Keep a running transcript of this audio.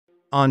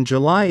On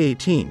July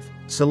 18,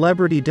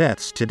 celebrity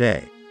deaths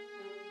today.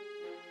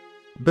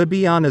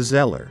 Bibiana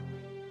Zeller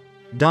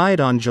died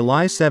on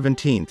July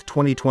 17,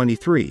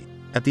 2023,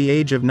 at the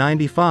age of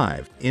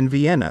 95, in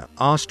Vienna,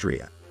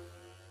 Austria.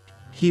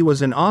 He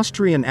was an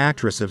Austrian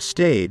actress of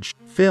stage,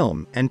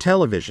 film, and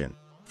television.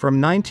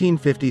 From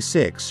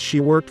 1956 she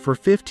worked for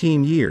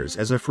 15 years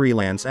as a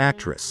freelance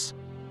actress.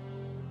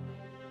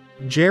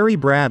 Jerry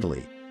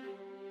Bradley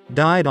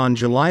died on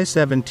July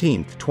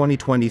 17,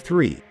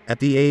 2023, at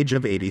the age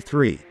of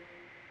 83.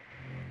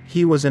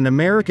 He was an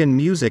American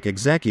music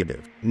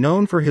executive,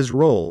 known for his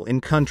role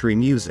in country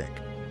music.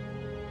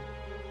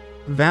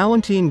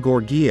 Valentin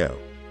Gorgio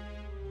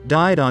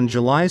died on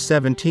July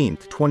 17,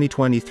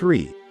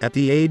 2023, at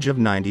the age of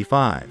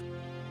 95.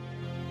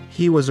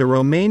 He was a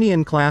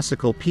Romanian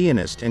classical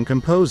pianist and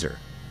composer.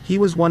 He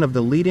was one of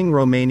the leading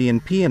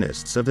Romanian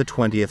pianists of the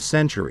 20th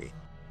century.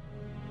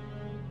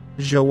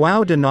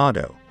 João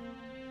Donato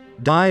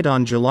died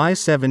on July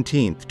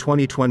 17,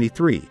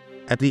 2023,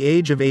 at the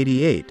age of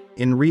 88,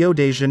 in Rio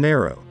de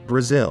Janeiro,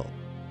 Brazil.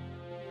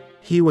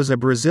 He was a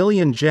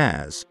Brazilian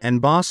jazz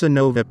and bossa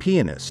nova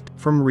pianist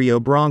from Rio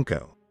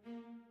Branco.